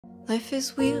Life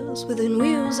is wheels within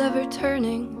wheels ever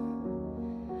turning,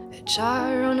 a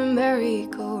gyre on a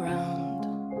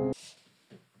merry-go-round.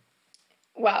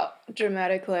 Wow,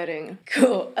 dramatic lighting.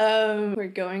 Cool. We're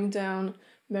going down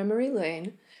memory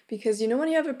lane because you know when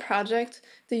you have a project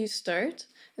that you start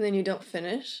and then you don't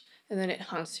finish and then it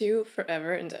haunts you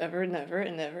forever and ever and ever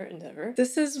and ever and ever?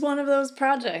 This is one of those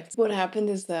projects. What happened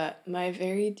is that my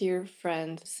very dear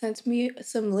friend sent me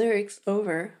some lyrics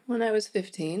over when I was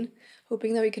 15,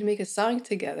 hoping that we could make a song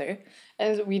together.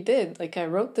 And we did. Like, I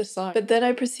wrote the song, but then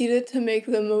I proceeded to make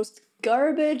the most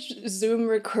garbage Zoom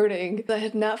recording. I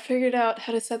had not figured out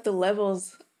how to set the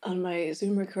levels on my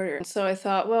Zoom recorder. So I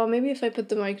thought, well, maybe if I put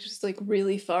the mic just like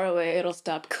really far away, it'll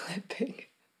stop clipping.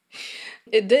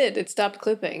 It did, it stopped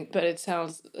clipping, but it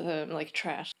sounds like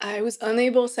trash. I was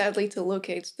unable, sadly, to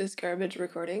locate this garbage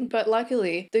recording, but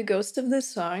luckily, the ghost of this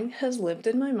song has lived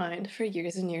in my mind for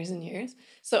years and years and years,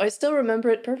 so I still remember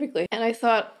it perfectly. And I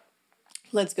thought,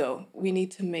 let's go. We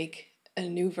need to make a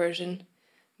new version,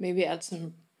 maybe add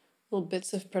some little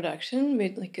bits of production,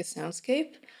 made like a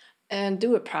soundscape, and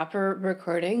do a proper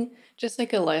recording, just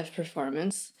like a live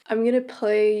performance. I'm gonna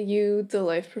play you the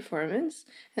live performance,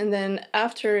 and then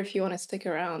after, if you want to stick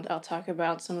around, I'll talk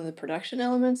about some of the production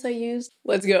elements I used.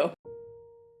 Let's go!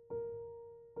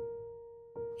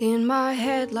 In my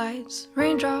headlights,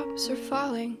 raindrops are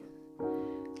falling,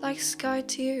 like sky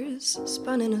tears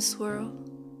spun in a swirl,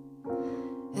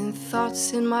 and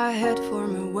thoughts in my head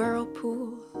form a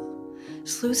whirlpool,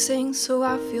 sluicing so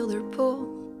I feel their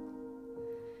pull.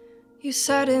 You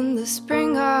said in the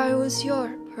spring I was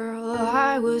your pearl,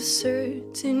 I was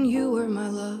certain you were my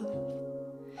love.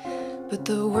 But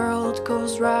the world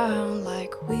goes round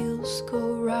like wheels go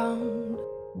round,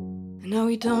 and now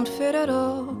we don't fit at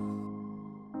all.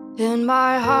 And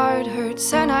my heart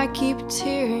hurts and I keep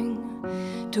tearing.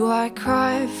 Do I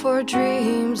cry for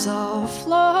dreams all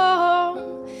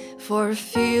flown, for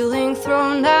feeling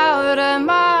thrown out? Am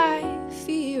I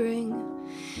fearing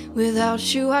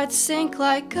without you I'd sink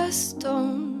like a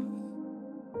stone?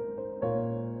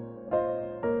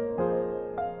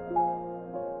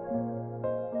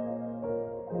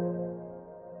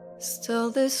 Still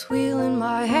this wheel in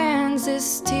my hands is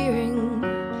steering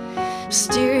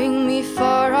me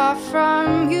far off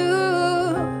from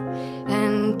you,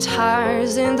 and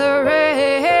tires in the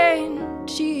rain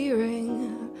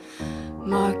jeering,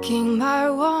 mocking my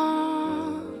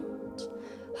want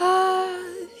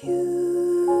of you.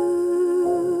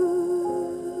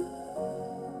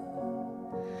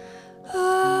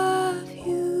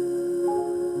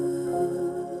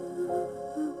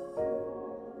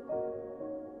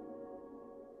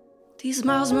 These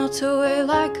miles melt away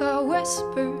like our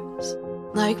whispers,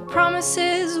 like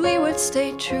promises we would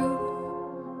stay true.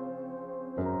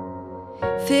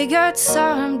 Figured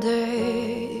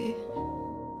someday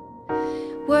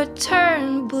would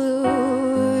turn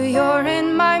blue. You're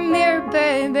in my mirror,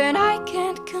 babe, and I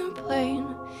can't complain,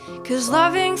 'cause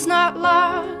loving's not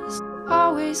lost,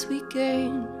 always we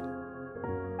gain.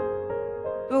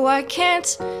 But why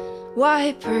can't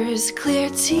wipers clear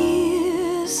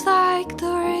tears like the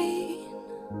rain?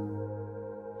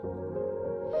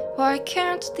 Why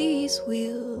can't these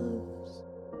wheels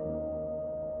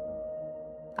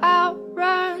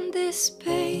outrun this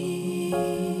pain?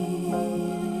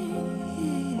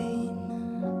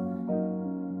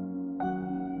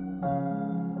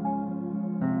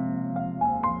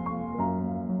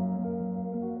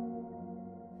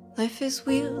 Life is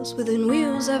wheels within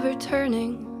wheels ever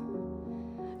turning,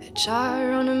 a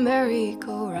gyre on a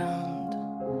merry-go-round.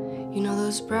 You know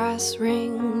those brass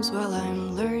rings while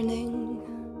I'm learning,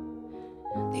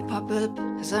 they pop up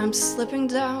as I'm slipping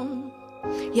down.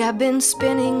 Yeah, I've been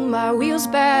spinning my wheels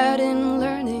bad in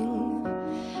learning.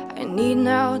 I need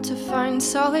now to find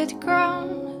solid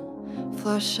ground,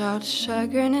 flush out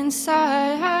chagrin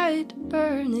inside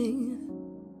burning,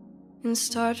 and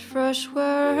start fresh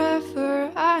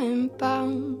wherever I'm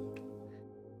bound.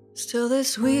 Still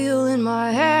this wheel in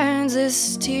my hands is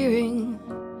steering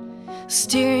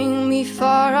me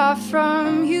far off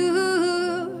from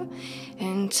you,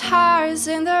 and tires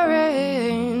in the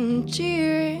rain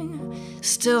jeering,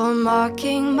 still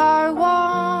mocking my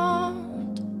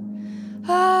want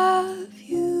of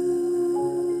you.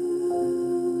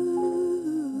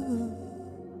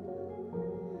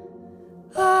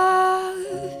 Of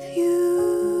you.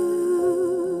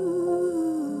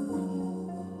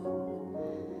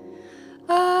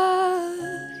 Of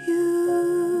you.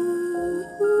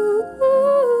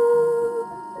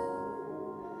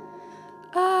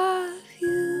 Of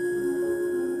you.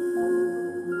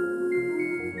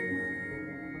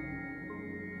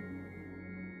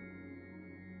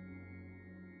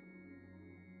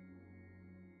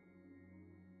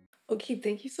 Okay,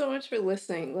 thank you so much for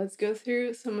listening. Let's go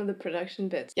through some of the production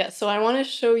bits. Yeah, so I want to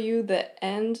show you the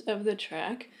end of the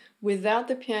track without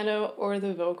the piano or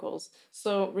the vocals.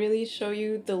 So really show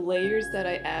you the layers that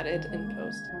I added in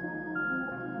post.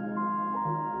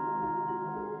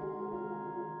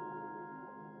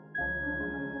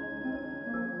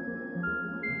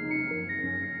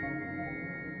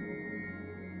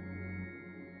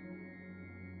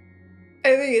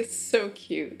 I think it's so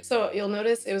cute. So you'll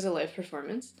notice it was a live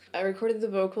performance. I recorded the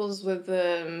vocals with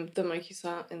the mic you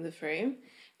saw in the frame.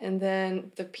 And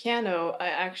then the piano, I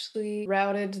actually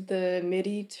routed the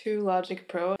MIDI to Logic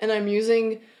Pro. And I'm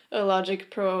using a Logic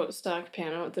Pro stock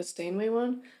piano, the Steinway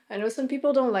one. I know some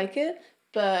people don't like it,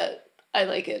 but I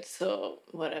like it, so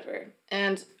whatever.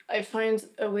 And I find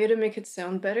a way to make it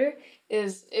sound better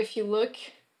is if you look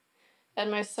at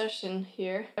my session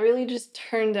here, I really just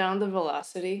turned down the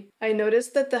velocity. I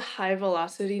noticed that the high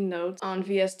velocity notes on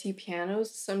VST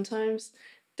pianos sometimes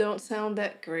don't sound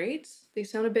that great. They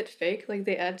sound a bit fake, like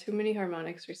they add too many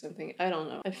harmonics or something. I don't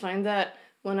know. I find that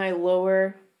when I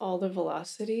lower all the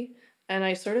velocity, and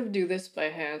I sort of do this by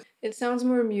hand, it sounds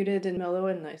more muted and mellow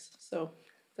and nice. So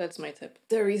that's my tip.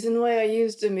 The reason why I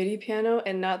used a MIDI piano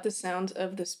and not the sound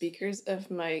of the speakers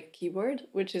of my keyboard,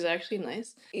 which is actually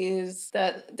nice, is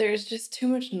that there's just too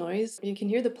much noise. You can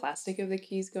hear the plastic of the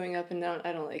keys going up and down.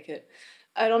 I don't like it.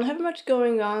 I don't have much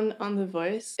going on the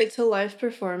voice. It's a live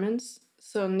performance,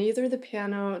 so neither the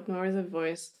piano nor the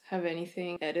voice have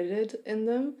anything edited in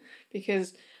them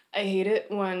because I hate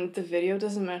it when the video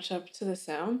doesn't match up to the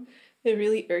sound. It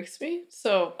really irks me,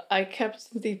 so I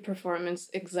kept the performance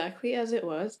exactly as it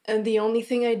was. And the only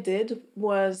thing I did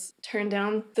was turn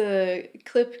down the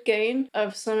clip gain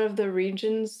of some of the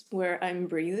regions where I'm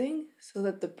breathing so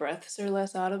that the breaths are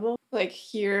less audible. Like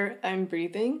here, I'm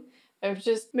breathing. I've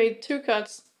just made 2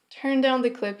 cuts, turned down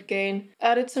the clip gain,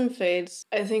 added some fades.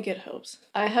 I think it helps.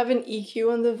 I have an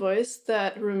EQ on the voice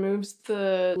that removes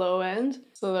the low end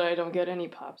so that I don't get any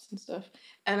pops and stuff.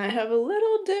 And I have a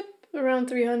little dip around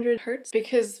 300 hertz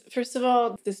because first of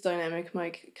all, this dynamic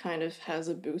mic kind of has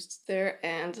a boost there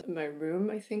and my room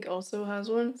I think also has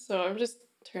one, so I'm just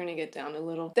turning it down a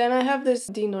little. Then I have this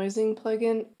denoising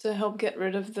plugin to help get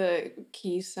rid of the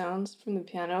key sounds from the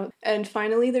piano. And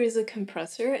finally there's a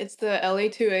compressor. It's the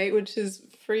LA28, which is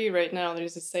free right now.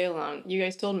 There's a sale on. You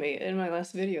guys told me in my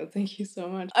last video. Thank you so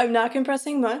much. I'm not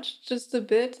compressing much, just a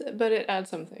bit, but it adds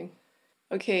something.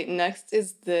 Okay, next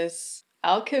is this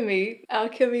Alchemy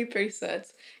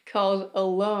preset called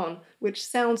Alone, which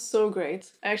sounds so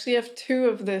great. I actually have 2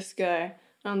 of this guy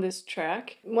on this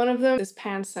track. One of them is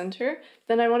pan center,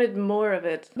 then I wanted more of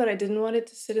it, but I didn't want it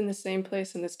to sit in the same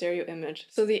place in the stereo image.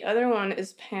 So the other one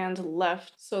is panned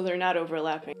left, so they're not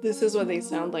overlapping. This is what they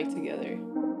sound like together.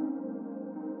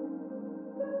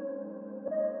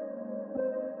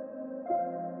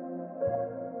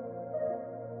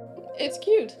 It's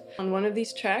cute. On one of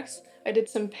these tracks, I did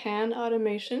some pan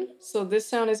automation, so this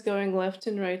sound is going left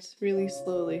and right really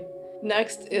slowly.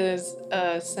 Next is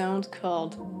a sound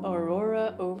called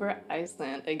Aurora over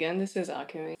Iceland. Again, this is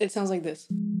Alchemy. It sounds like this.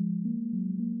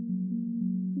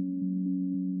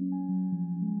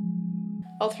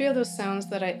 All 3 of those sounds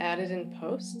that I added in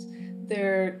post,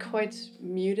 they're quite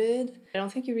muted. I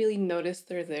don't think you really notice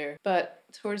they're there, but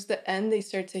towards the end they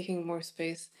start taking more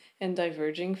space and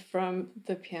diverging from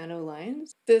the piano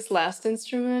lines. This last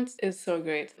instrument is so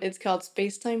great. It's called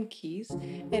Spacetime Keys,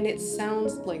 and it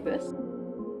sounds like this.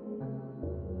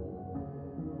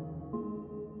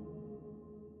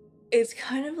 It's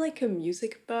kind of like a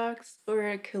music box or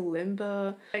a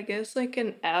kalimba. I guess like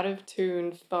an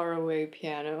out-of-tune, far-away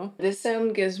piano. This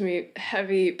sound gives me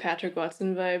heavy Patrick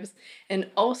Watson vibes.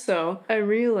 And also, I'm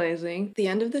realizing the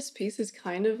end of this piece is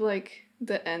kind of like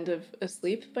the end of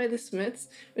Asleep by the Smiths,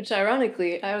 which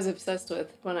ironically I was obsessed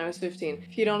with when I was 15.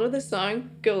 If you don't know the song,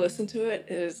 go listen to it.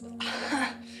 It is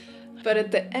But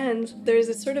at the end, there's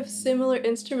a sort of similar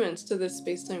instruments to the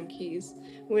Spacetime Keys,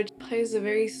 which plays a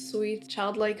very sweet,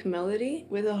 childlike melody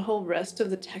with a whole rest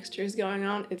of the textures going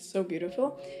on. It's so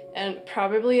beautiful. And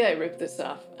probably I ripped this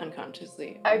off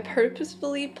unconsciously. I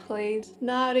purposefully played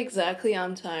not exactly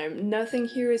on time. Nothing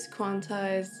here is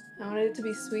quantized. I wanted it to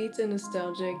be sweet and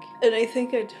nostalgic, and I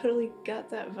think I totally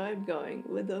got that vibe going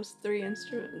with those 3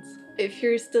 instruments. If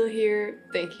you're still here,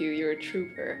 thank you, you're a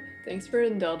trooper. Thanks for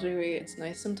indulging me. It's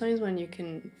nice sometimes when you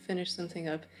can finish something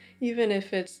up, even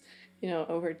if it's,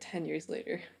 over 10 years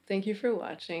later. Thank you for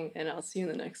watching, and I'll see you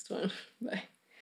in the next one. Bye.